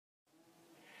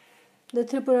The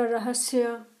Tripura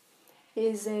Rahasya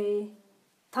is a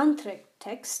tantric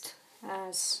text,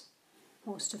 as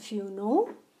most of you know.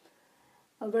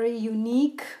 A very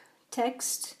unique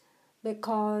text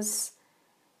because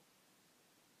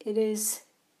it is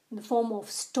in the form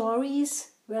of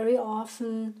stories, very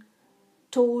often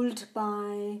told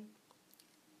by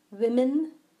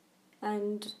women,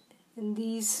 and in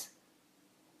these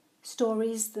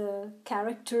stories the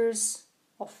characters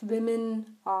of women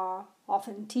are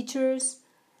often teachers,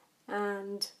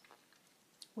 and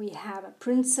we have a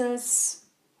princess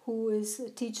who is a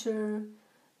teacher.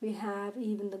 We have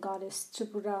even the goddess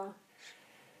Tripura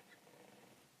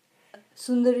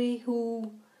Sundari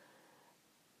who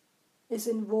is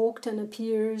invoked and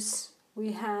appears.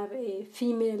 We have a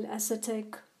female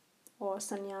ascetic or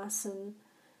sannyasin,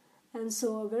 and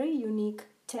so a very unique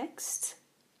text,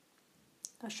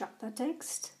 a Shakta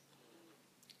text.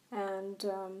 And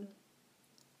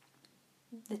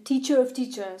the teacher of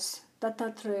teachers,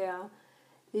 Dattatreya,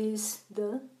 is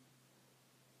the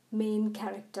main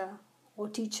character or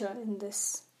teacher in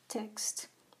this text.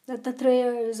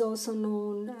 Dattatreya is also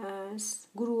known as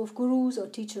Guru of Gurus or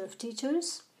Teacher of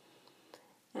Teachers,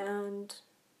 and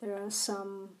there are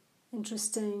some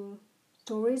interesting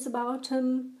stories about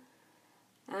him,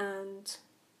 and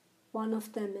one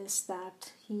of them is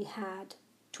that he had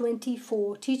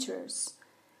 24 teachers,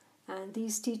 and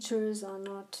these teachers are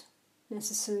not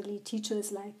necessarily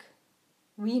teachers like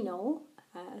we know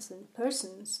as in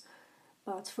persons,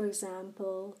 but for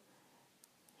example,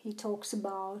 he talks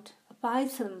about a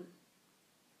python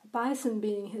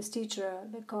being his teacher,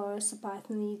 because a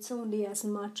python eats only as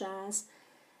much as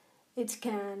it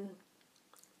can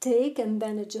take, and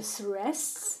then it just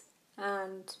rests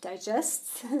and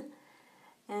digests.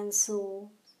 And so,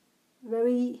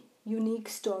 very unique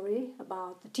story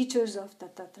about the teachers of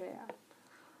Dattatreya.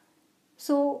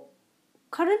 So,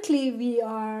 currently we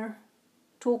are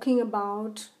talking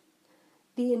about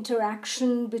the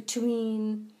interaction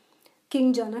between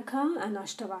King Janaka and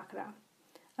Ashtavakra.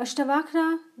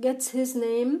 Ashtavakra gets his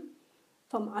name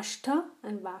from Ashta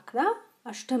and Vakra.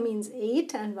 Ashta means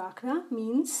 8 and Vakra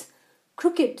means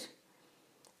crooked.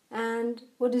 And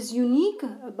what is unique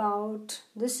about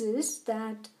this is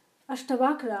that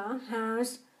Ashtavakra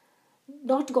has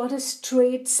not got a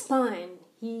straight spine.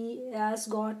 He has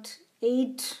got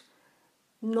 8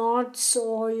 knots,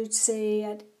 or you'd say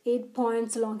at 8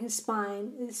 points along his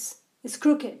spine is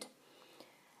crooked.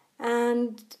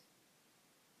 And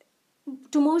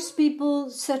to most people,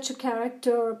 such a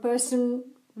character or person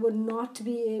would not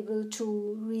be able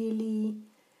to really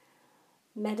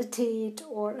meditate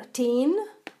or attain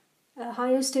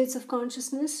higher states of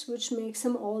consciousness, which makes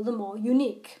him all the more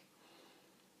unique.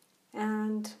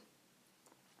 And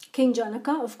King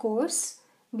Janaka, of course,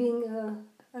 being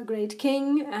a great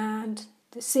king and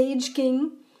the sage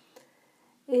king,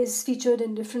 is featured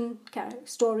in different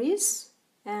stories.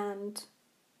 And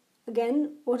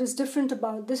again, what is different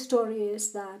about this story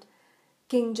is that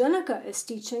King Janaka is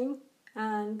teaching,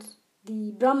 and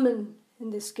the Brahman,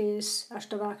 in this case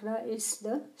Ashtavakra, is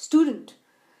the student.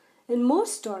 In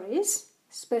most stories,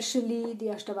 especially the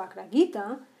Ashtavakra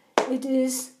Gita, it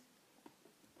is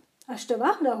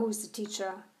Ashtavakra who is the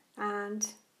teacher,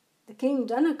 and the King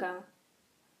Janaka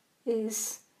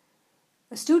is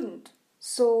a student.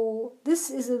 So this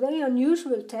is a very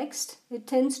unusual text. It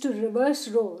tends to reverse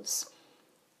roles.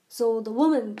 So the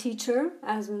woman teacher,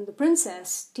 as in the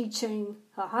princess, teaching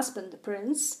her husband, the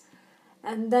prince,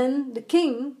 and then the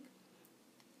king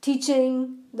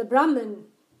teaching the Brahman,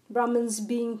 Brahmins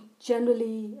being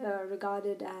generally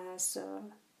regarded as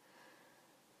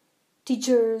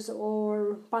teachers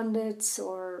or pandits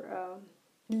or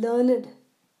learned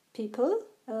people,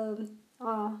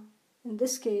 are in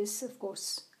this case, of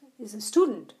course, is a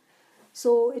student.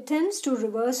 So it tends to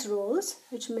reverse roles,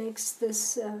 which makes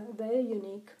this a very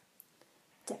unique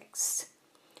text.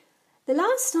 The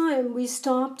last time we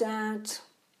stopped at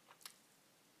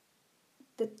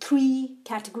the 3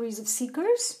 categories of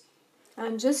seekers,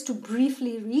 and just to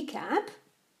briefly recap,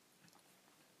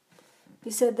 we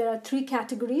said there are 3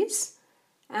 categories,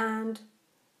 and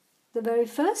the very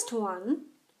first one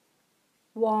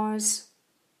was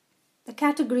the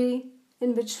category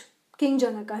in which King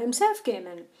Janaka himself came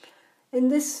in. In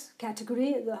this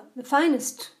category, the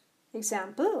finest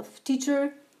example of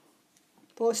teacher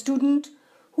or student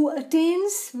who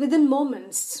attains within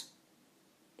moments.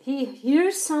 He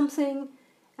hears something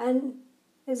and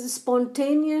is a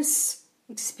spontaneous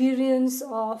experience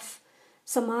of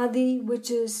samadhi, which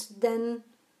is then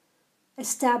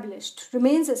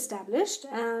remains established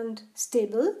and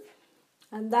stable,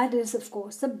 and that is, of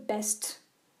course, the best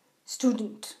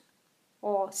student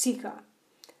or seeker.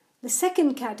 The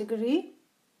second category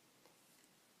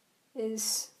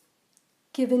is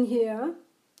given here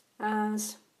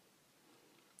as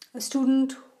a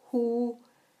student who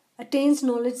attains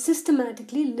knowledge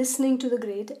systematically listening to the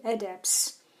great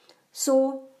adepts.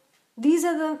 So these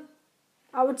are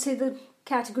the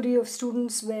category of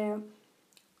students where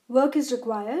work is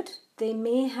required. They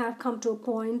may have come to a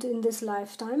point in this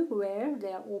lifetime where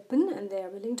they are open and they are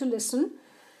willing to listen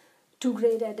to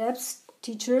great adepts,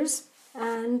 teachers,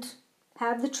 and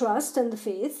have the trust and the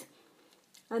faith,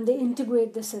 and they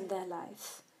integrate this in their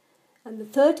life. And the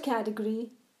third category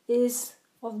is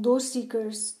of those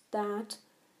seekers that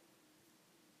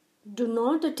do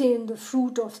not attain the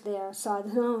fruit of their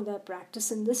sadhana or their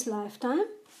practice in this lifetime.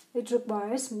 It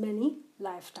requires many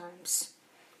lifetimes.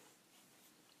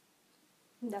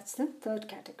 That's the third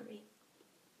category.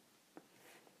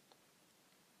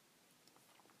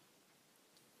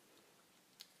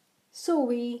 So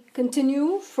we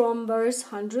continue from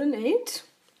verse 108.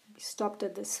 We stopped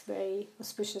at this very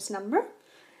auspicious number.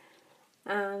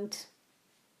 And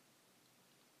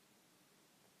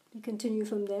we continue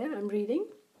from there. I'm reading.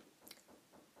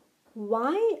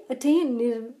 Why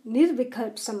attain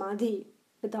nirvikalp samadhi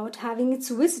without having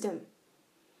its wisdom?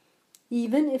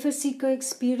 Even if a seeker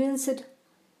experiences it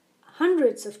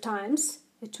hundreds of times,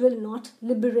 it will not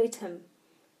liberate him.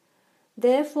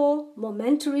 Therefore,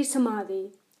 momentary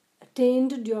samadhi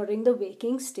attained during the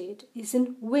waking state is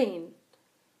in vain.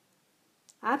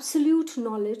 Absolute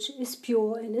knowledge is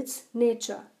pure in its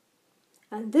nature,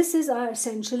 and this is our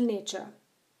essential nature.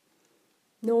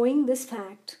 Knowing this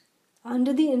fact,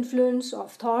 under the influence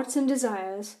of thoughts and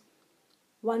desires,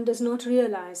 one does not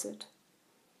realize it.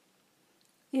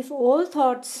 If all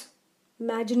thoughts,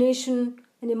 imagination,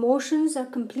 and emotions are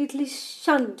completely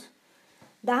shunned,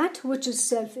 that which is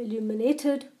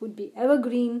self-illuminated would be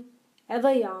evergreen,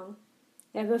 ever young,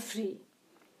 ever free.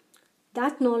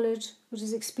 That knowledge which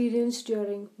is experienced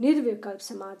during Nirvikalp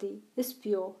Samadhi is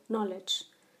pure knowledge.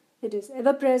 It is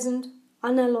ever present,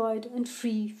 unalloyed, and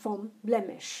free from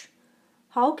blemish.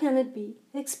 How can it be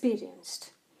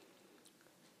experienced?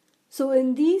 So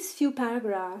in these few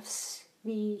verses,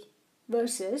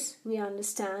 we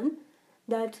understand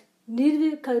that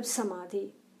Nirvikalp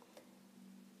Samadhi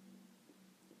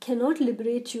cannot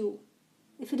liberate you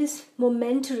if it is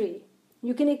momentary.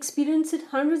 You can experience it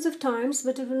hundreds of times,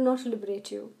 but it will not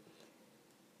liberate you.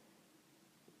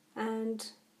 And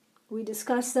we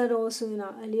discussed that also in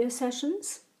our earlier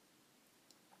sessions,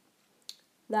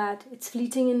 that it's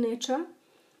fleeting in nature.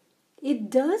 It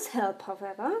does help,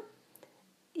 however,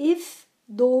 if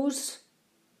those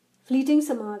fleeting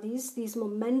samadhis, these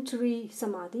momentary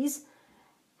samadhis,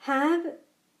 have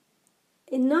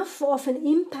enough of an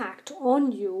impact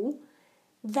on you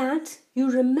that you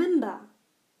remember.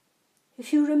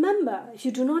 If you remember, if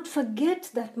you do not forget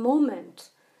that moment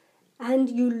and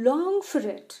you long for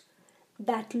it,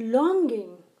 that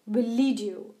longing will lead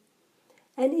you.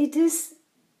 And it is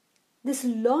this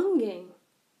longing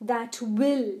that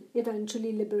will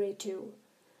eventually liberate you.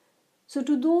 So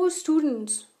to those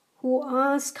students who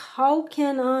ask, how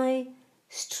can I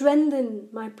strengthen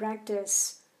my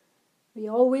practice? We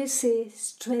always say,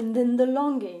 strengthen the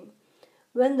longing.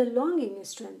 When the longing is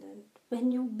strengthened,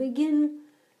 when you begin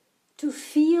to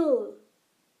feel,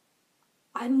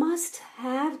 I must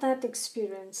have that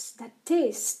experience, that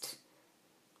taste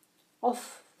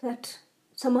of that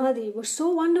samadhi was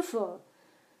so wonderful.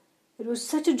 It was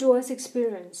such a joyous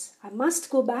experience. I must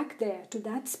go back there to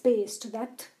that space, to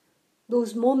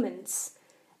those moments,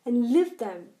 and live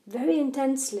them very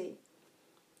intensely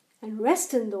and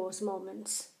rest in those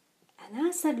moments. And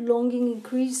as that longing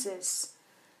increases,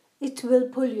 it will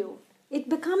pull you. It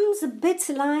becomes a bit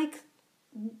like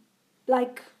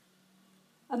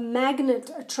a magnet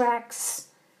attracts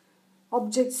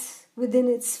objects within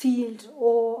its field,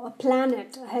 or a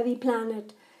planet, a heavy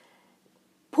planet,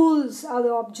 pulls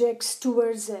other objects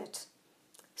towards it.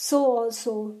 So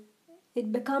also,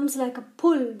 it becomes like a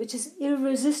pull which is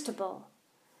irresistible.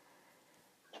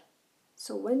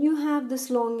 So when you have this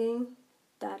longing,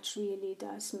 that really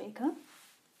does make a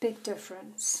big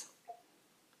difference.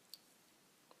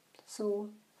 So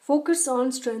focus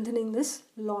on strengthening this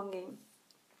longing.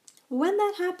 When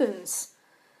that happens,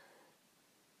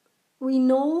 we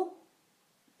know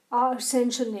our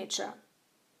essential nature.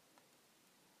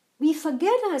 We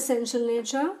forget our essential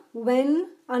nature when,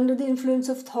 under the influence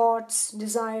of thoughts,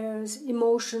 desires,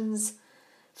 emotions,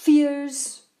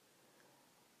 fears,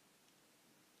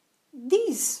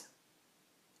 these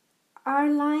are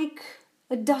like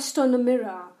a dust on a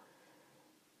mirror.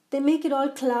 They make it all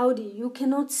cloudy. You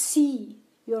cannot see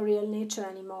your real nature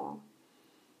anymore.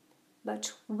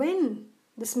 But when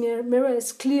This mirror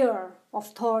is clear of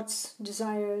thoughts,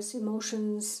 desires,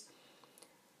 emotions.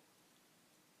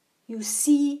 You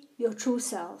see your true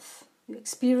self. You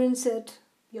experience it.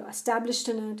 You're established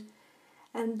in it.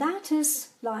 And that is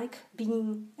like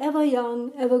being ever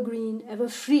young, ever green, ever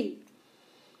free.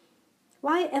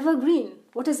 Why evergreen?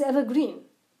 What is evergreen?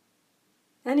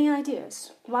 Any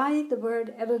ideas? Why the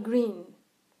word evergreen?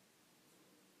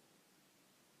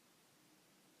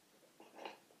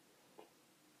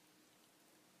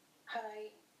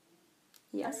 Hi.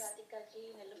 Yes. Radhika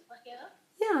ji, Nilufa here.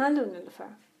 Yeah, hello Nilufa.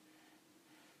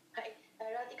 Hi.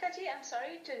 Radhika ji, I'm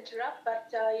sorry to interrupt, but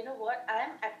you know what?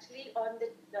 I'm actually on the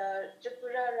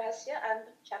Tripura Rahasya. I'm on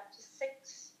chapter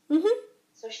 6. Mm-hmm.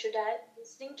 So should I be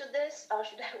listening to this or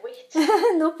should I wait?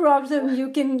 No problem. You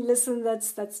can listen.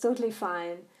 That's totally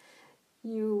fine.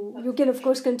 You can of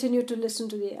course continue to listen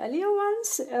to the earlier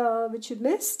ones which you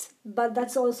missed, but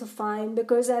that's also fine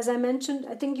because as I mentioned,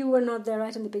 I think you were not there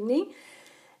right in the beginning.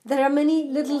 There are many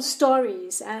little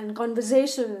stories and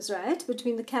conversations, right,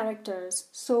 between the characters.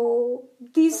 So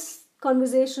these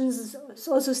conversations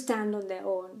also stand on their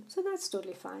own. So that's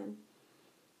totally fine.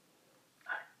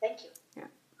 Thank you. Yeah.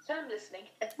 So I'm listening.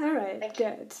 All right, Thank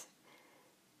good.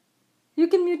 You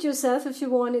can mute yourself if you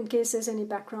want in case there's any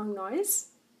background noise,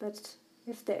 but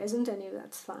if there isn't any,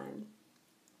 that's fine.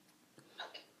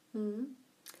 Okay. Mm-hmm.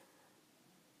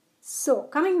 So,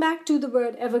 coming back to the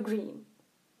word evergreen.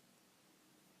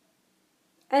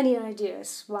 Any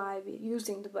ideas why we're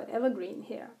using the word evergreen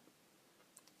here?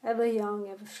 Ever young,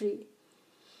 ever free.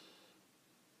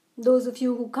 Those of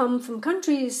you who come from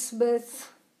countries with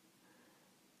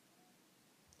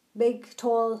big,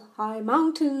 tall, high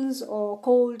mountains or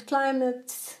cold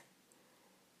climates,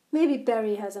 maybe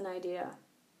Perry has an idea.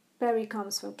 Perry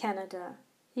comes from Canada.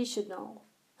 He should know.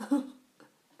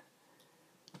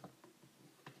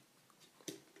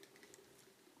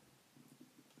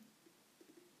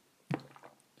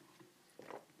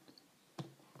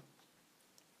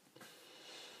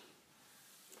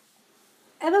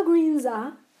 Evergreens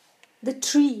are the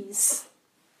trees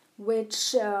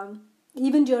which,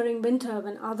 even during winter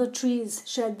when other trees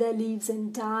shed their leaves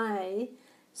and die,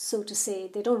 so to say,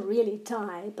 they don't really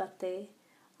die, but they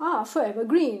are forever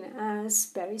green, as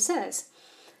Perry says.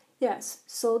 Yes,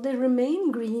 so they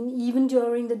remain green even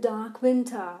during the dark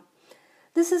winter.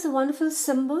 This is a wonderful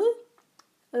symbol.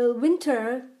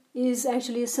 Winter is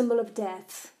actually a symbol of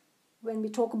death. When we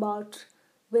talk about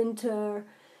winter,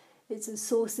 it's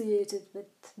associated with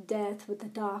death, with the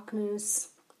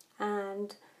darkness.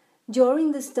 And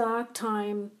during this dark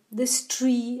time, this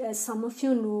tree, as some of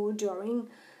you know, during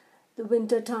the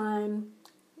winter time,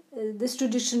 this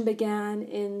tradition began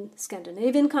in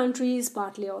Scandinavian countries,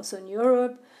 partly also in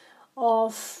Europe,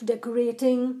 of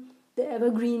decorating the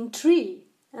evergreen tree.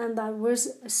 And that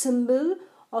was a symbol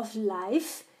of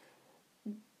life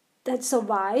that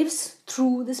survives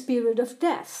through this period of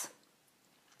death.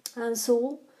 And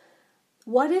so,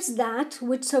 what is that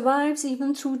which survives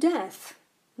even through death?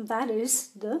 That is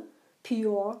the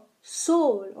pure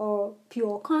soul or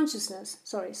pure consciousness.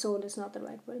 Sorry, soul is not the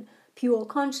right word. Pure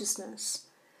consciousness.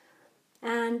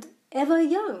 And ever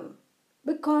young,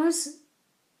 because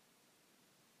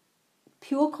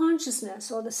pure consciousness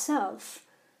or the self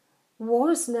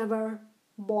was never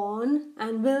born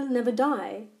and will never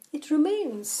die. It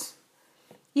remains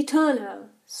eternal.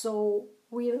 So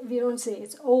we don't say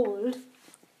it's old.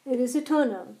 It is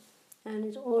eternal and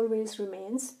it always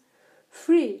remains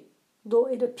free, though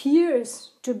it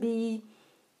appears to be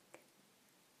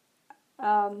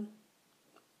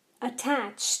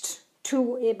attached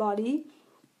to a body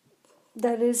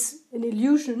that is an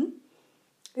illusion.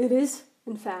 It is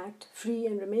in fact free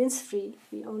and remains free.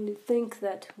 We only think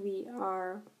that we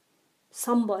are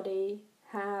somebody,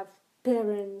 have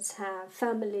parents, have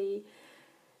family,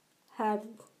 have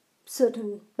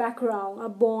certain background, are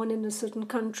born in a certain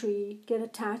country, get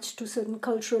attached to certain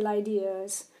cultural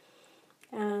ideas,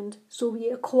 and so we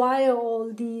acquire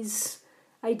all these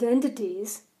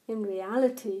identities. In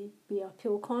reality, we are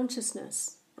pure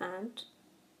consciousness and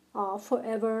are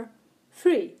forever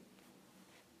free.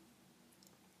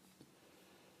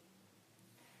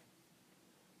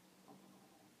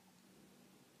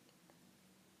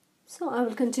 So I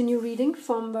will continue reading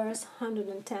from verse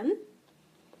 110.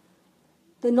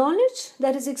 The knowledge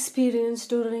that is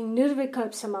experienced during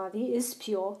Nirvikalp Samadhi is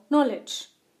pure knowledge.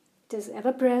 It is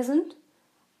ever present,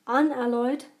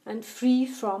 unalloyed and free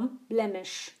from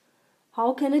blemish.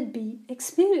 How can it be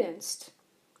experienced?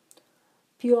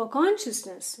 Pure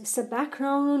consciousness is the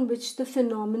background on which the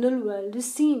phenomenal world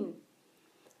is seen.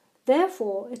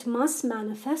 Therefore, it must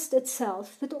manifest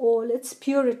itself with all its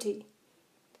purity.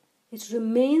 It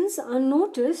remains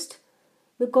unnoticed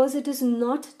because it is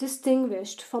not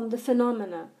distinguished from the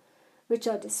phenomena which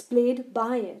are displayed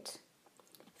by it.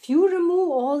 If you remove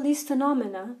all these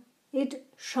phenomena, it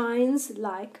shines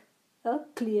like a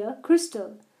clear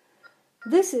crystal.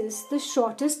 This is the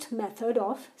shortest method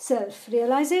of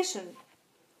self-realization.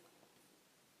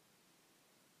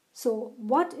 So,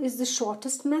 what is the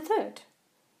shortest method?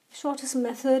 The shortest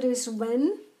method is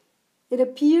when it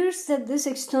appears that this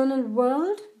external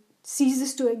world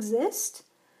ceases to exist,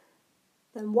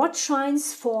 then what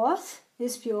shines forth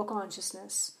is pure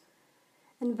consciousness.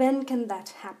 And when can that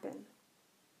happen?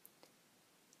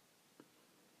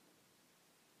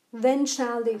 When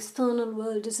shall the external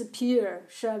world disappear?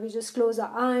 Shall we just close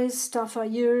our eyes, stuff our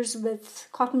ears with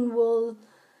cotton wool,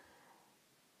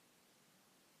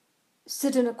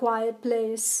 sit in a quiet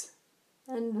place,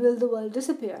 and will the world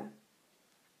disappear?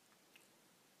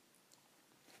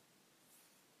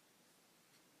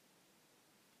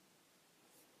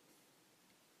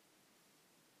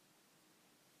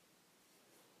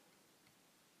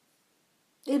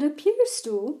 It appears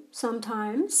to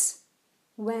sometimes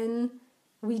when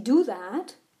we do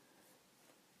that,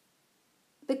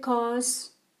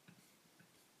 because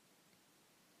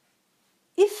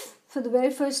if for the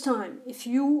very first time, if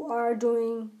you are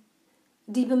doing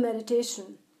deeper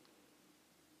meditation,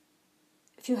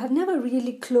 if you have never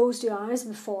really closed your eyes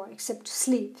before except to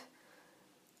sleep,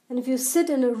 and if you sit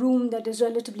in a room that is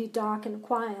relatively dark and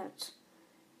quiet,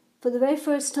 for the very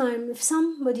first time, if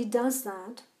somebody does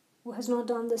that, who has not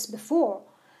done this before,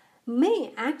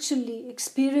 may actually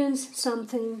experience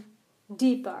something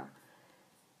deeper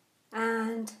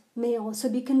and may also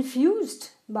be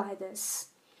confused by this.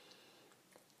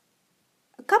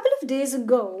 A couple of days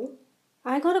ago,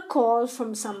 I got a call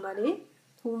from somebody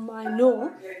whom I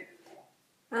know,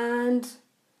 and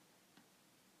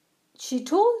she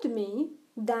told me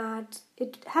that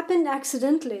it happened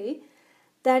accidentally,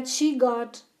 that she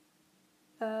got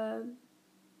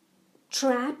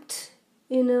trapped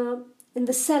in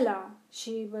the cellar.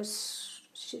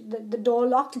 The door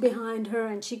locked behind her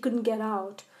and she couldn't get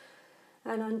out.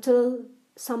 And until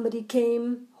somebody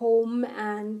came home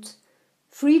and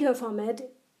freed her from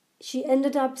it, she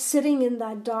ended up sitting in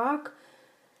that dark,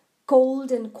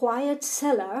 cold and quiet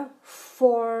cellar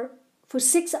for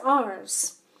 6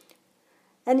 hours.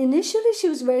 And initially she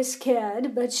was very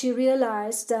scared, but she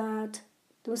realized that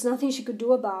there was nothing she could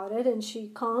do about it, and she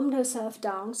calmed herself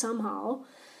down somehow,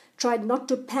 tried not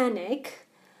to panic,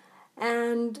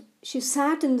 and she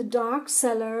sat in the dark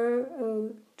cellar.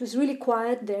 It was really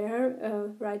quiet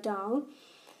there, right down,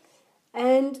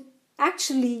 and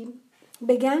actually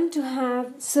began to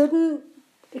have certain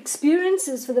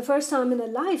experiences for the first time in her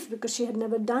life, because she had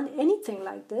never done anything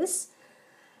like this,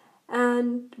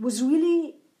 and was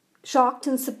really shocked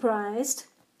and surprised.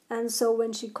 And so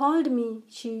when she called me,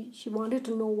 she wanted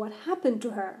to know what happened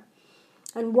to her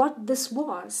and what this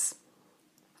was.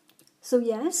 So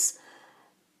yes,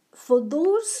 for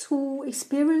those who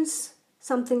experience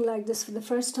something like this for the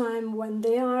first time, when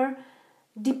they are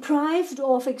deprived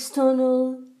of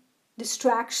external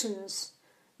distractions,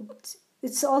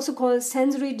 it's also called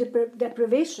sensory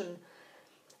deprivation.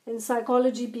 In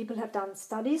psychology, people have done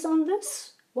studies on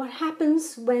this. What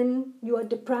happens when you are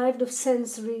deprived of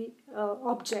sensory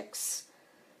objects?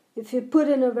 If you're put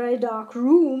in a very dark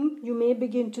room, you may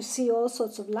begin to see all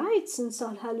sorts of lights and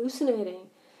start hallucinating.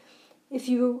 If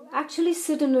you actually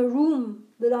sit in a room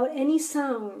without any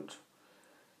sound,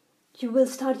 you will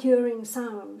start hearing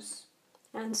sounds.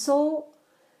 And so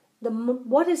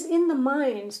what is in the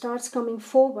mind starts coming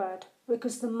forward,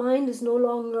 because the mind is no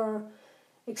longer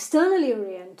externally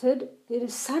oriented. It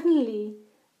is suddenly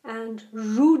and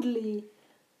rudely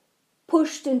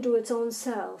pushed into its own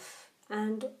self,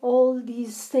 and all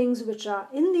these things which are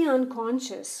in the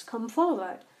unconscious come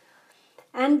forward.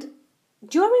 And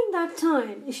during that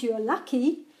time, if you are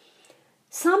lucky,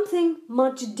 something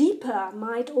much deeper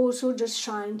might also just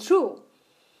shine through.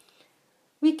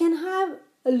 We can have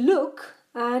a look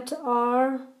at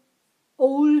our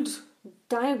old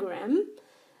diagram,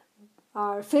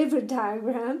 our favorite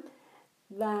diagram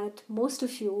that most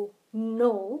of you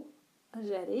know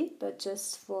already, but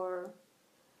just for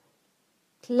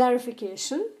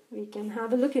clarification, we can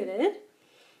have a look at it,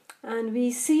 and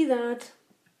we see that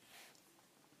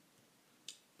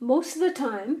most of the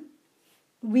time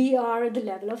we are at the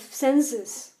level of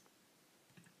senses.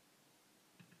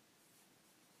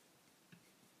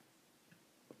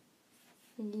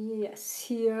 Yes,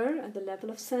 here at the level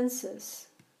of senses.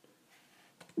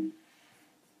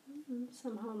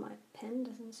 Somehow my pen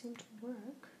doesn't seem to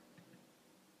work.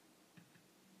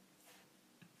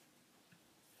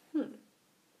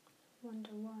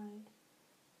 Wonder why.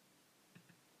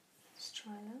 Let's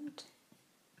try that.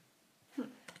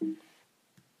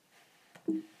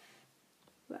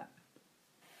 Well,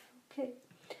 okay.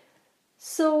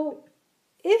 So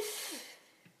if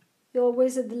you're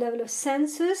always at the level of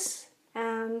senses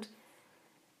and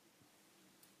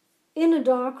in a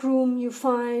dark room you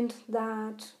find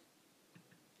that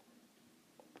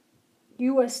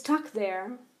you are stuck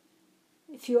there,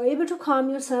 if you're able to calm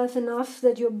yourself enough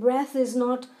that your breath is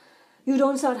not, you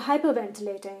don't start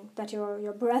hyperventilating, that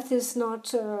your breath is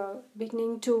not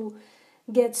beginning to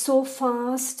get so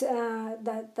fast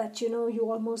that you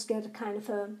almost get a kind of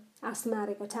a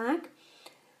asthmatic attack,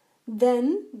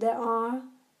 then there are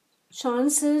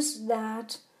chances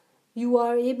that you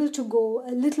are able to go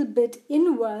a little bit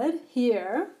inward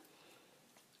here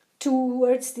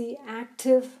towards the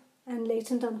active and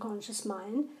latent unconscious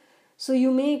mind. So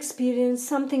you may experience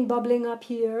something bubbling up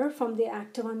here from the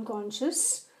active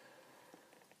unconscious.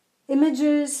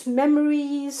 Images,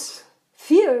 memories,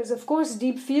 fears, of course,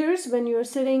 deep fears when you're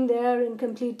sitting there in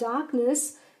complete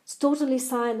darkness. It's totally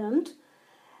silent.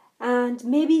 And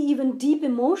maybe even deep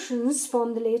emotions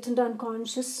from the latent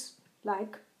unconscious,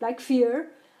 like fear,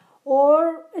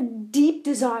 or a deep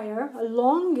desire, a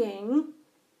longing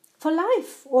for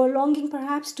life, or longing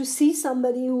perhaps to see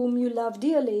somebody whom you love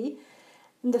dearly,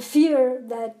 and the fear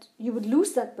that you would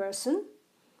lose that person.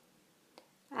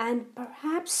 And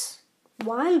perhaps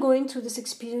while going through this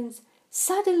experience,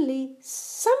 suddenly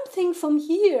something from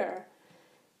here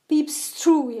peeps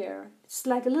through here. It's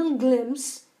like a little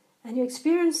glimpse, and you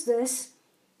experience this,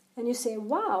 and you say,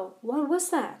 wow, what was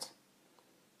that?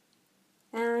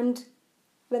 And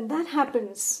when that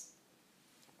happens,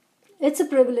 it's a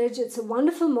privilege, it's a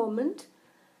wonderful moment,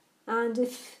 and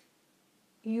if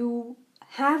you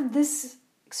have this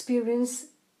experience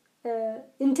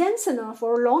intense enough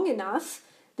or long enough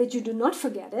that you do not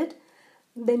forget it,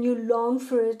 then you long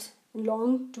for it,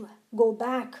 long to go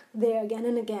back there again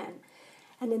and again.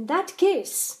 And in that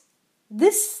case,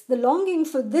 the longing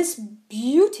for this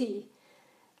beauty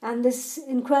and this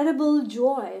incredible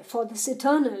joy for this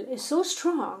eternal is so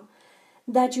strong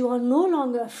that you are no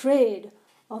longer afraid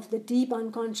of the deep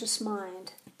unconscious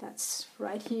mind that's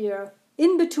right here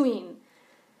in between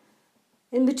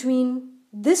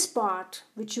this part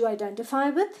which you identify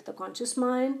with, the conscious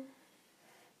mind,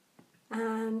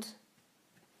 and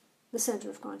the center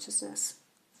of consciousness.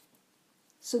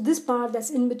 So this part that's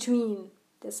in between,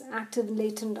 this active,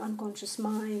 latent, unconscious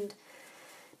mind,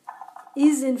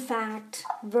 is in fact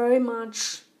very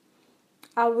much,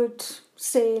 I would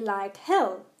say, like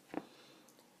hell.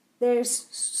 There's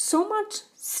so much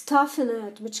stuff in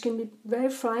it which can be very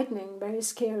frightening, very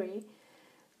scary,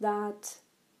 that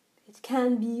it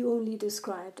can be only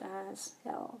described as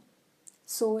hell.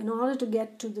 So in order to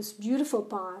get to this beautiful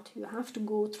part, you have to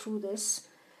go through this,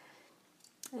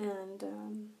 and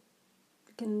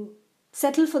you can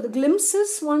settle for the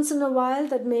glimpses once in a while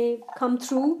that may come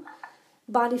through.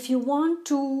 But if you want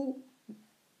to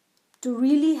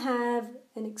really have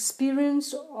an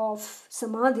experience of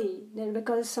samadhi,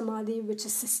 Nirvikalpa samadhi, which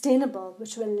is sustainable,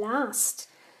 which will last,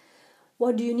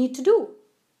 what do you need to do?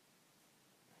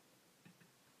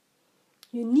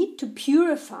 You need to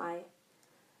purify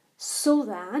so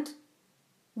that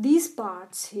these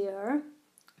parts here,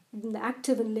 in the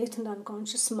active and latent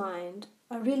unconscious mind,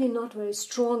 are really not very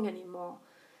strong anymore.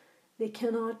 They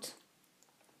cannot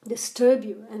disturb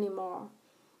you anymore.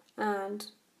 And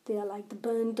they are like the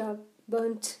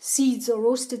burnt seeds or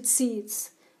roasted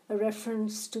seeds, a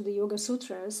reference to the Yoga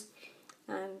Sutras.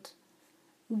 And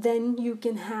then you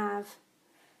can have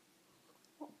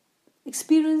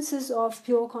experiences of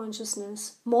pure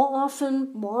consciousness, more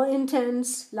often, more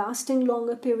intense, lasting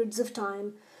longer periods of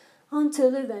time,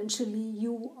 until eventually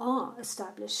you are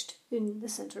established in the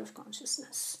center of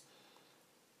consciousness.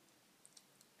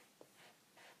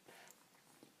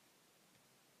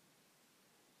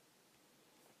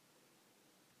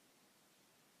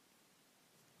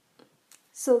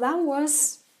 So that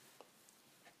was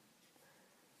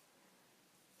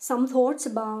some thoughts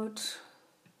about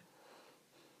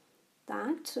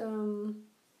that.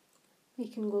 We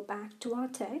can go back to our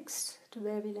text, to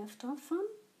where we left off from.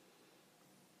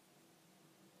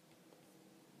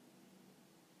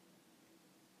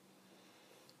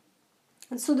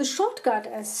 And so the shortcut,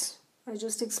 as I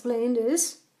just explained,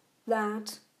 is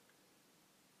that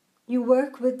you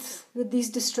work with these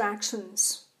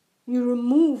distractions. You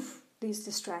remove these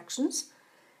distractions.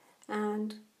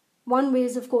 And one way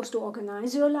is, of course, to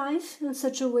organize your life in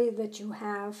such a way that you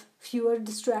have fewer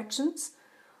distractions.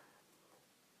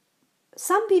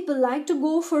 Some people like to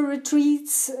go for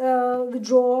retreats,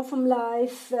 withdraw from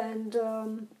life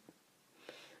and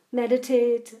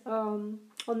meditate.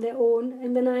 on their own.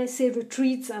 And when I say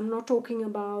retreats, I'm not talking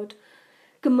about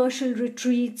commercial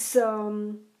retreats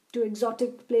to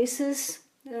exotic places,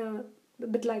 a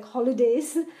bit like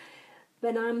holidays.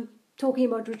 When I'm talking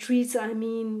about retreats, I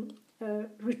mean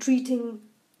retreating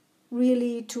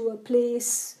really to a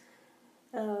place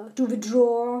to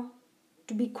withdraw,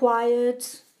 to be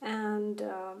quiet and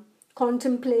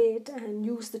contemplate and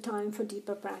use the time for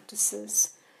deeper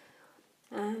practices.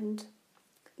 And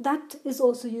that is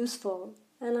also useful.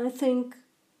 And I think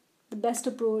the best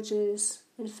approach is,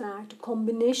 in fact, a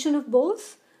combination of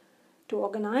both, to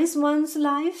organize one's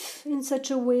life in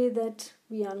such a way that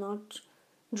we are not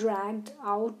dragged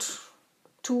out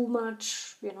too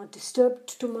much, we are not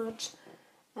disturbed too much,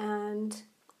 and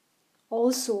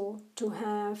also to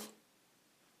have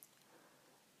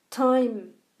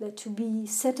time that we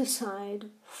set aside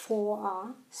for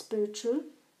our spiritual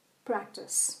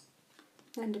practice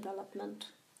and development.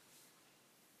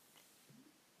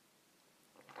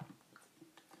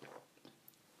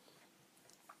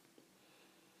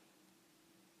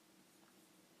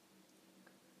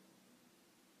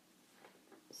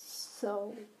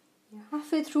 So,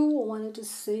 halfway through, I wanted to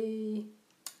say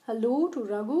hello to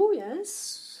Raghu,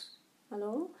 yes,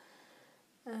 hello.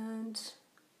 And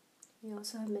we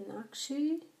also have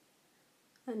Meenakshi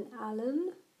and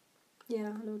Alan.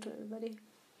 Yeah, hello to everybody.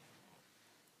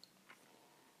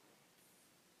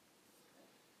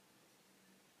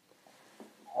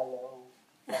 Hello.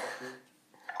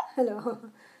 Hello.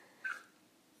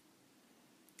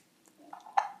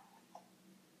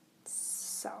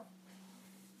 So,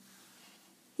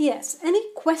 yes,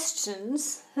 any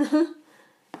questions?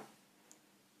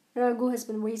 Raghu has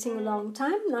been waiting a long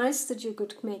time. Nice that you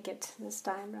could make it this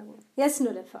time, Raghu. Yes,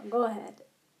 Nulifa, go ahead.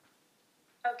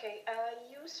 Okay,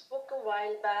 you spoke a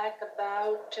while back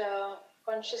about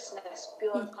consciousness,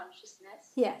 pure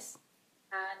consciousness. Yes.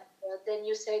 And then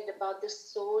you said about the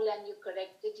soul, and you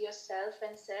corrected yourself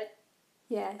and said,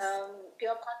 yes,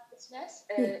 pure consciousness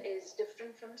is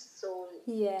different from soul.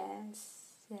 Yes.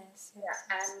 Yeah,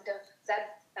 and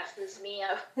that baffles me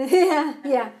out.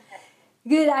 yeah.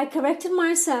 Good. I corrected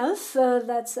myself.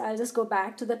 I'll just go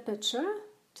back to the picture,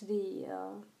 to the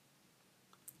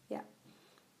yeah.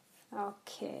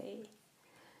 Okay.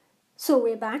 So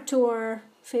we're back to our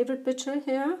favorite picture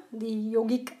here, the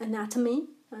yogic anatomy,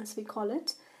 as we call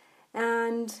it.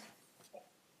 And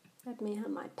let me have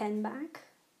my pen back.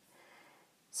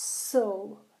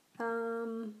 So,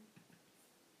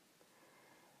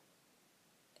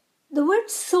 the word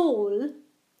soul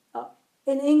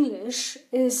in English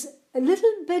is a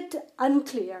little bit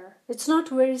unclear. It's not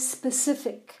very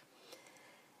specific.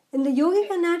 In the yogic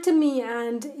anatomy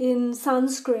and in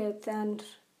Sanskrit, and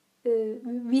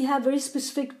we have very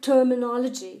specific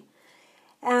terminology.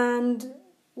 And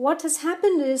what has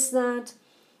happened is that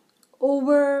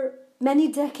over many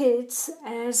decades,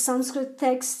 as Sanskrit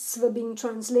texts were being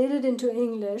translated into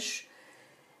English,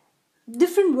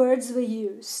 different words were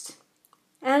used.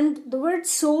 And the word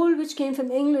soul, which came from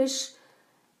English,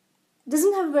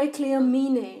 doesn't have a very clear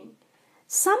meaning.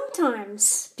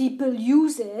 Sometimes people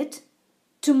use it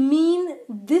to mean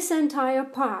this entire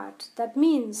part. That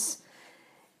means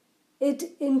it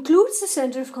includes the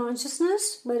center of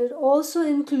consciousness, but it also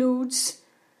includes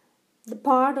the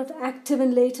part of active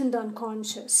and latent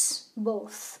unconscious,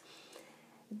 both.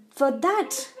 For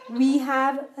that, we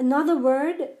have another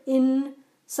word in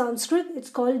Sanskrit. It's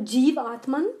called Jeev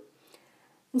Atman.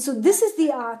 And so this is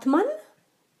the Atman,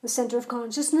 the center of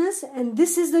consciousness, and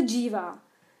this is the Jiva,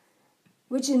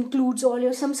 which includes all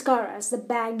your samskaras, the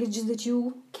baggage that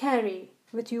you carry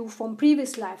with you from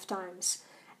previous lifetimes.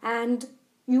 And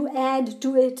you add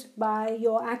to it by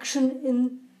your action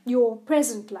in your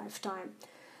present lifetime.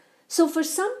 So for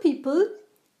some people,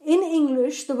 in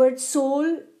English, the word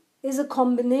soul is a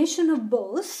combination of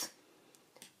both,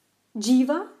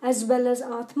 Jiva as well as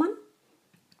Atman.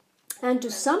 And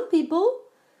to some people,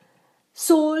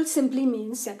 soul simply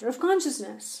means center of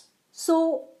consciousness.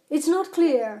 So it's not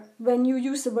clear when you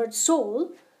use the word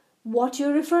soul what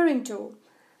you're referring to.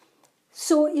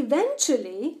 So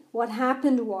eventually what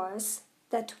happened was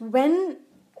that when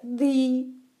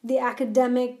the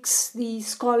academics, the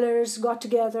scholars got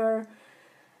together,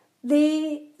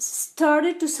 they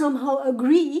started to somehow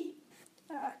agree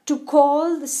to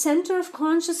call the center of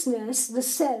consciousness the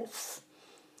self,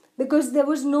 because there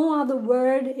was no other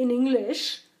word in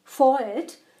English for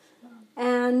it.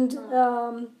 And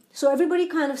so everybody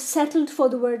kind of settled for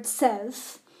the word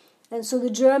self. And so the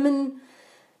German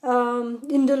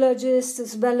Indologists,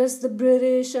 as well as the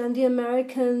British and the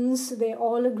Americans, they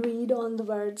all agreed on the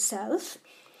word self.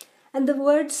 And the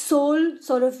word soul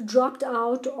sort of dropped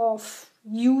out of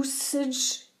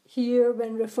usage here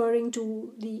when referring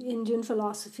to the Indian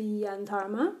philosophy and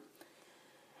dharma.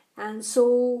 And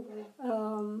so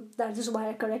that is why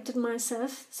I corrected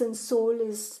myself, since soul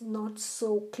is not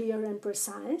so clear and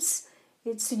precise.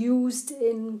 It's used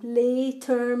in lay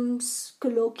terms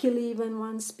colloquially when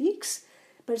one speaks,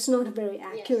 but it's not very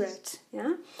accurate.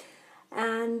 Yeah.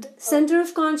 And center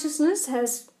of consciousness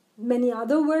has many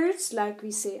other words, like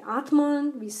we say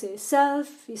Atman, we say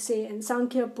self, we say in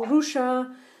Sankhya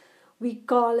Purusha, we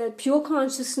call it pure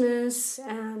consciousness,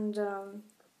 and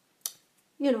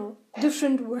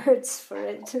different words for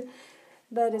it,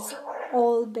 but it's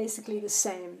all basically the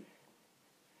same.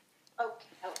 Okay.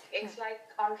 It's like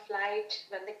on flight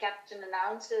when the captain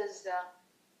announces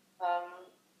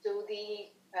to the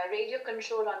radio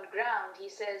control on ground, he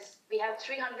says, we have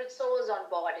 300 souls on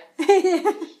board.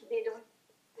 They don't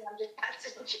 300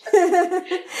 passengers.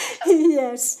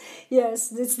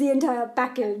 Yes, it's the entire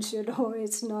package,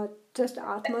 it's not just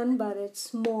Atman, but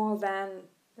it's more than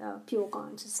pure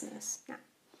consciousness. Yeah.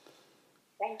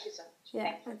 Thank you so much.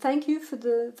 Yeah, and thank you for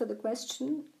the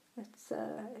question. It's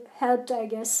helped, I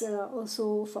guess,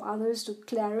 also for others to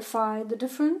clarify the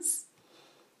difference.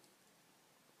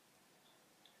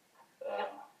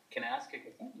 Can I ask a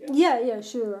question? Yeah,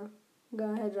 sure.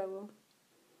 Go ahead, Raghu.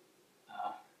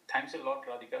 Thanks a lot,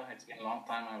 Radhika. It's been a long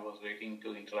time. I was waiting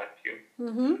to interact with you.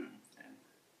 Mm-hmm. And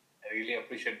I really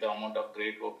appreciate the amount of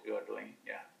great work you are doing.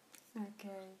 Yeah.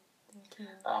 Okay. Thank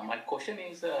you. My question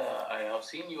is, I have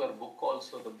seen your book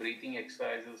also, the breathing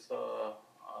exercises,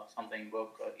 something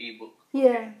book, e-book.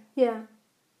 Yeah.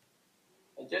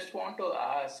 I just want to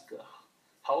ask,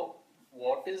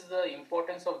 what is the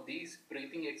importance of these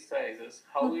breathing exercises?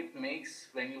 How it makes,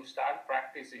 when you start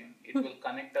practicing, it will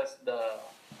connect us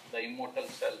the immortal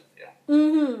self. Yeah.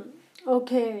 Mm-hmm.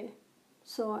 Okay.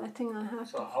 So I think I have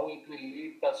So how it will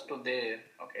lead us to there,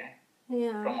 okay?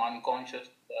 Yeah. From unconscious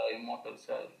to the immortal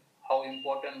self. How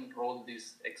important role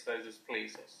these exercises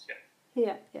plays us.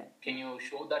 Yeah. Can you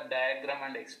show that diagram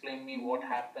and explain me what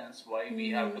happens, why we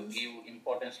have to give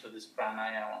importance to this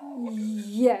pranayama? Or whatever?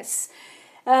 Yes.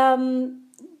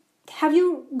 Have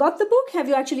you got the book? Have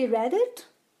you actually read it?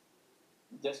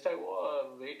 Just I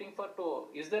was waiting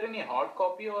is there any hard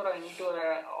copy or I need to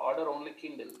order only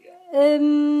Kindle? Yeah.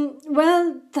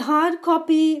 Well, the hard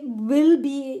copy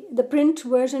the print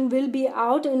version will be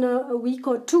out in a week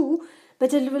or two,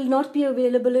 but it will not be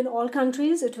available in all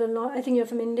countries. It will not, I think you're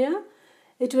from India.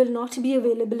 It will not be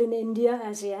available in India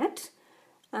as yet.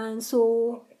 And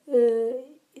so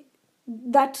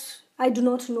that I do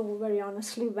not know very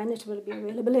honestly when it will be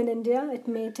available in India. It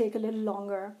may take a little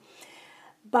longer.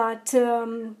 But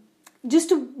just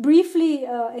to briefly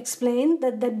explain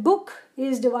that book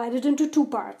is divided into two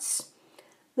parts.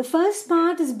 The first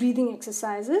part is breathing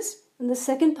exercises and the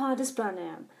second part is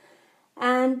pranayama.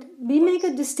 And we make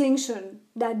a distinction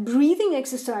that breathing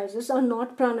exercises are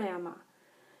not pranayama.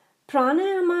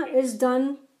 Pranayama is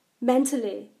done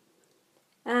mentally,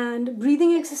 and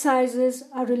breathing exercises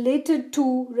are related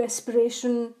to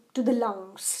respiration, to the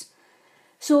lungs.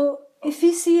 So if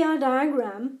we see our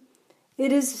diagram,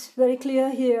 it is very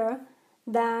clear here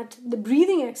that the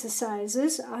breathing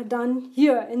exercises are done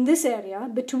here in this area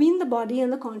between the body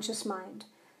and the conscious mind.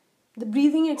 The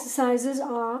breathing exercises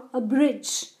are a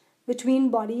bridge between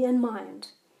body and mind.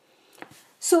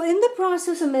 So in the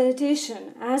process of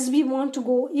meditation, as we want to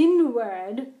go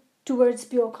inward towards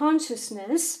pure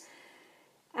consciousness,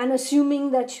 and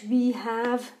assuming that we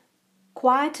have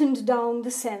quietened down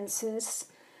the senses,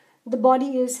 the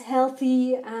body is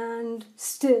healthy and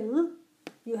still,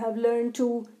 you have learned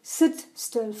to sit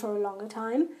still for a longer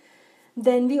time,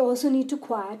 then we also need to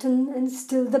quieten and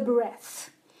still the breath.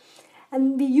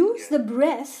 And we use the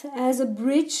breath as a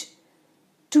bridge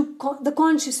to the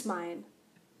conscious mind.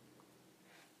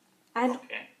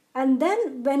 And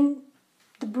then when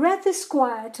the breath is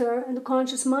quieter and the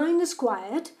conscious mind is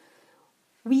quiet,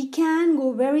 we can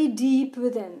go very deep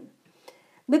within.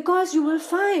 Because you will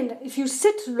find if you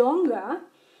sit longer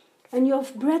and your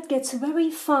breath gets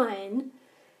very fine,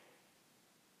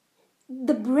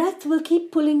 the breath will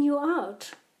keep pulling you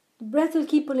out. The breath will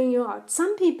keep pulling you out.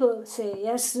 Some people say,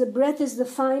 yes, the breath is the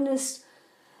finest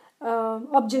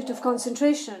object of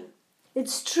concentration.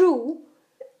 It's true,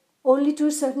 only to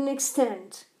a certain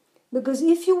extent. Because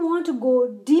if you want to go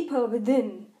deeper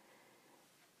within,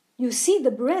 you see the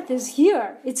breath is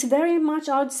here. It's very much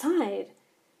outside.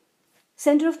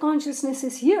 Center of consciousness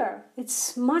is here.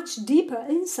 It's much deeper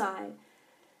inside.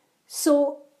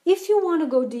 So if you want to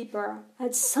go deeper,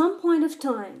 at some point of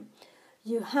time,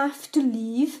 you have to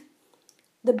leave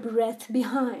the breath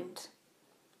behind.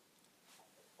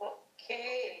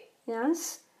 Okay.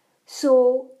 Yes?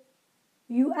 So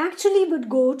you actually would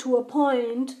go to a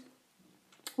point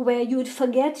where you'd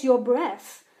forget your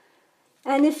breath.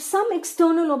 And if some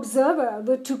external observer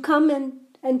were to come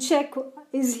and check,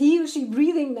 is he or she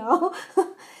breathing now?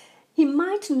 He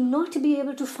might not be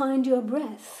able to find your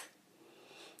breath.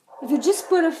 If you just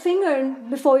put a finger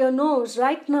before your nose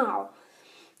right now,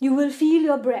 you will feel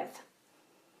your breath.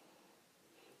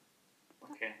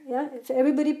 Okay. Yeah, if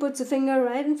everybody puts a finger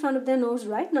right in front of their nose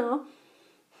right now,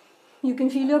 you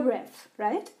can feel your breath,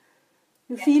 right?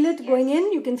 You feel it going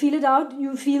in, you can feel it out,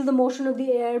 you feel the motion of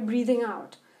the air breathing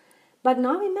out. But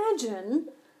now imagine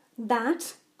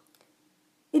that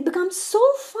it becomes so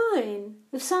fine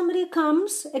if somebody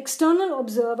comes, external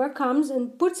observer comes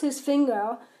and puts his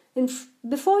finger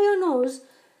before your nose,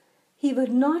 he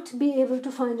would not be able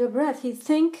to find your breath. He'd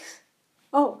think,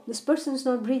 oh, this person's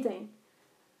not breathing.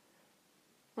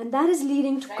 And that is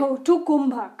leading to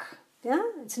kumbhak. Yeah,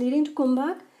 it's leading to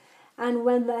kumbhak. And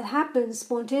when that happens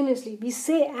spontaneously, we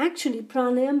say actually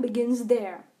pranayam begins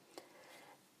there.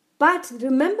 But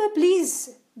remember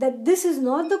please that this is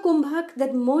not the kumbhak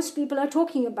that most people are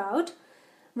talking about,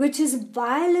 which is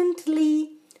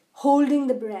violently holding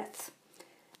the breath.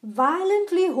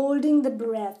 Violently holding the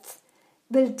breath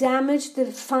will damage the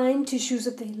fine tissues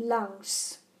of the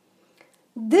lungs.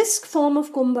 This form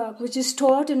of kumbhak, which is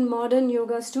taught in modern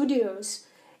yoga studios,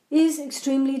 is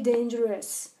extremely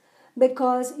dangerous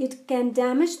because it can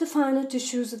damage the finer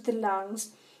tissues of the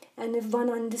lungs. And if one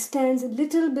understands a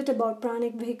little bit about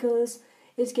pranic vehicles,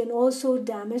 it can also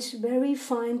damage very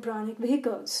fine pranic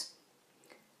vehicles.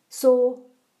 So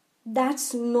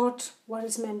that's not what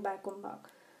is meant by kumbhak.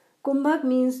 Kumbhak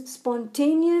means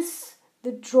spontaneous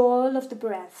withdrawal of the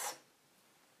breath.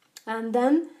 And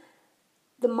then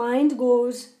the mind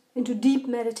goes into deep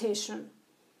meditation.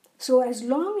 So as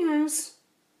long as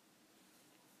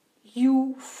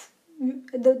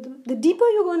the deeper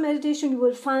you go in meditation, you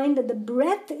will find that the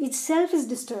breath itself is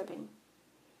disturbing.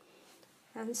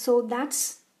 And so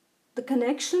that's the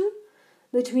connection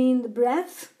between the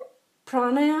breath,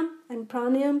 pranayam, and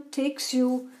pranayam takes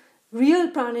you, real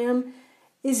pranayam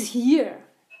is here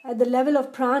at the level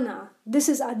of prana. This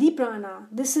is adi prana.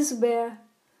 This is where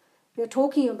we're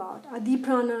talking about. Adi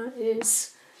prana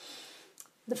is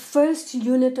the first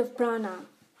unit of prana.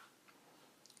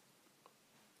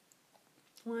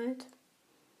 Right?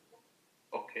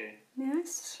 Okay.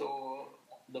 Yes? So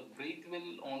the breath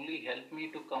will only help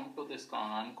me to come to this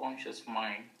unconscious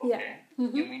mind. Okay. Yeah.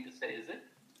 Mm-hmm. You mean to say, is it?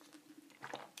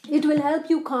 It will help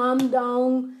you calm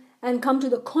down and come to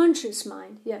the conscious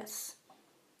mind. Yes.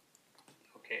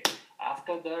 Okay.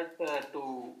 After that,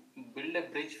 to build a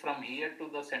bridge from here to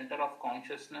the center of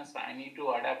consciousness, I need to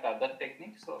adapt other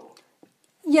techniques or?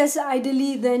 Yes,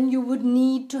 ideally then you would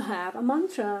need to have a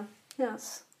mantra.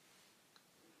 Yes.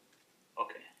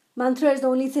 Okay. Mantra is the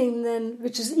only thing then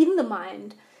which is in the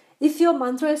mind. If your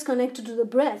mantra is connected to the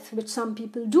breath, which some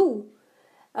people do,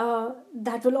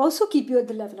 that will also keep you at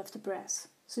the level of the breath.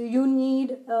 So you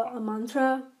need a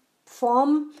mantra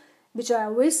form, which I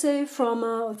always say from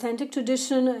an authentic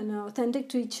tradition and an authentic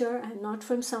teacher, and not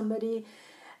from somebody,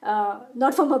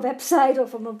 not from a website or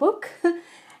from a book.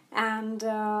 And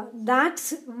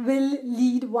that will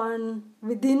lead one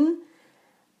within,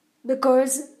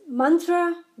 because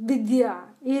mantra vidya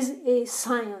is a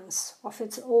science of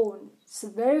its own. It's a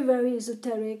very, very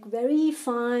esoteric, very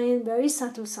fine, very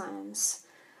subtle science.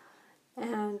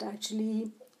 And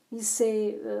actually, we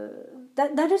say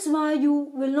that is why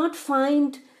you will not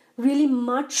find really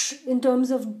much in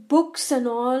terms of books and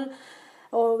all,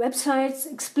 or websites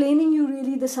explaining you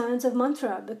really the science of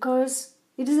mantra, because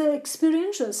it is an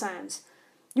experiential science.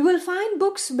 You will find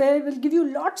books where it will give you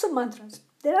lots of mantras.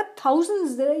 There are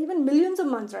thousands, there are even millions of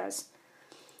mantras.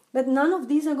 But none of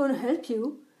these are going to help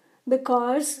you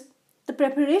because the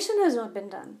preparation has not been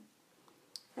done.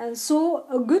 And so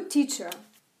a good teacher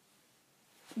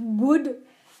would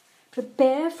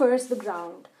prepare first the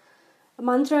ground. A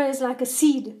mantra is like a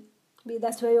seed.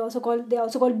 That's why they also call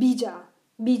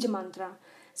bija mantra.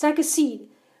 It's like a seed.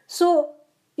 So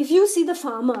if you see the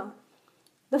farmer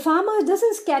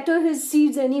doesn't scatter his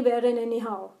seeds anywhere and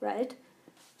anyhow, right?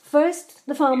 First,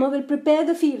 the farmer will prepare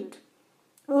the field.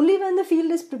 Only when the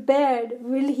field is prepared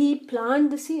will he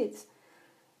plant the seeds.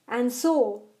 And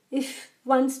so, if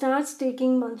one starts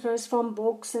taking mantras from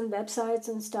books and websites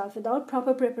and stuff without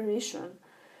proper preparation,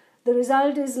 the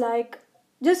result is like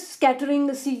just scattering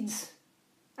the seeds.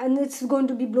 And it's going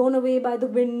to be blown away by the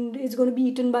wind, it's going to be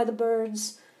eaten by the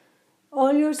birds.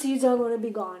 All your seeds are going to be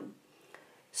gone.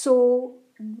 So,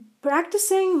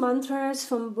 practicing mantras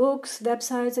from books,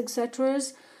 websites, etc.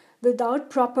 without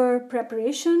proper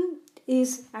preparation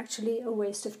is actually a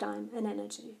waste of time and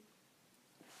energy.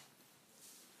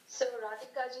 So,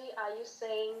 Radhika ji, are you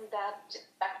saying that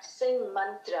practicing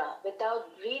mantra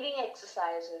without breathing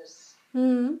exercises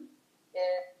is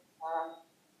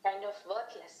kind of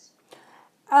worthless?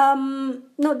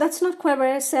 No, that's not quite what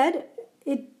I said.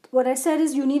 What I said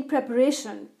is you need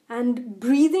preparation, and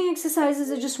breathing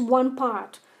exercises are just one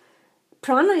part.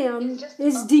 Pranayam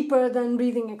is deeper than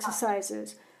breathing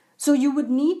exercises. So you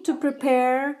would need to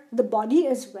prepare the body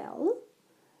as well.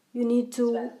 You need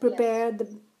to prepare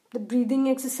the breathing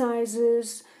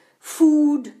exercises,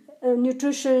 food,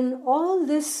 nutrition. All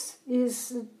this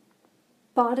is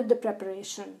part of the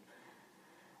preparation.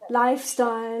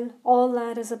 Lifestyle, all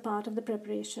that is a part of the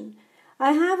preparation.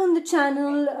 I have on the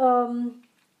channel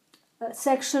a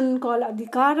section called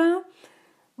Adhikara,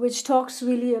 which talks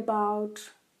really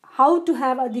about how to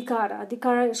have Adhikara.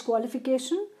 Adhikara is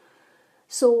qualification.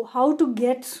 So how to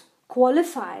get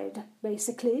qualified,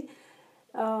 basically,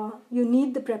 you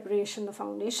need the preparation, the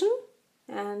foundation,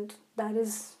 and that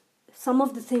is some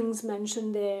of the things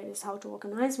mentioned there is how to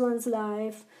organize one's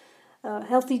life,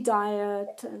 healthy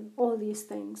diet, and all these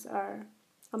things are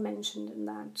mentioned in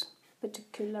that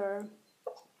particular.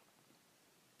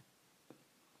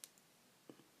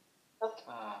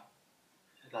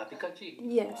 Radhika ji,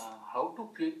 Yes. how to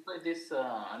purify this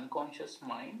unconscious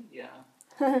mind? Yeah.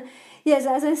 Yes,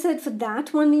 as I said, for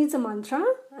that one needs a mantra,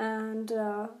 and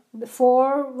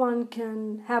before one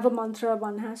can have a mantra,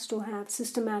 one has to have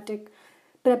systematic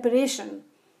preparation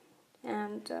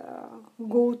and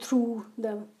go through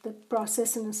the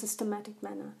process in a systematic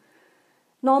manner.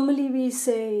 Normally we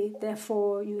say,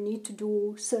 therefore, you need to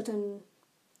do certain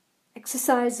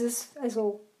exercises,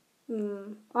 also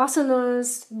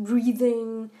asanas,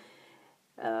 breathing,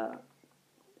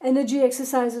 energy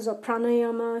exercises or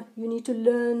pranayama. You need to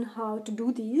learn how to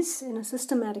do these in a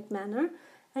systematic manner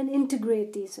and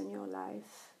integrate these in your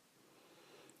life.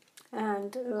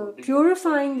 And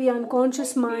purifying the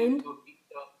unconscious mind.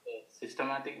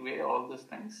 Systematic way, all these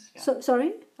things. Yeah.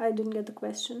 Sorry, I didn't get the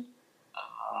question.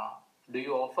 Do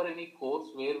you offer any course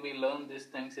where we learn these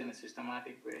things in a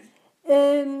systematic way?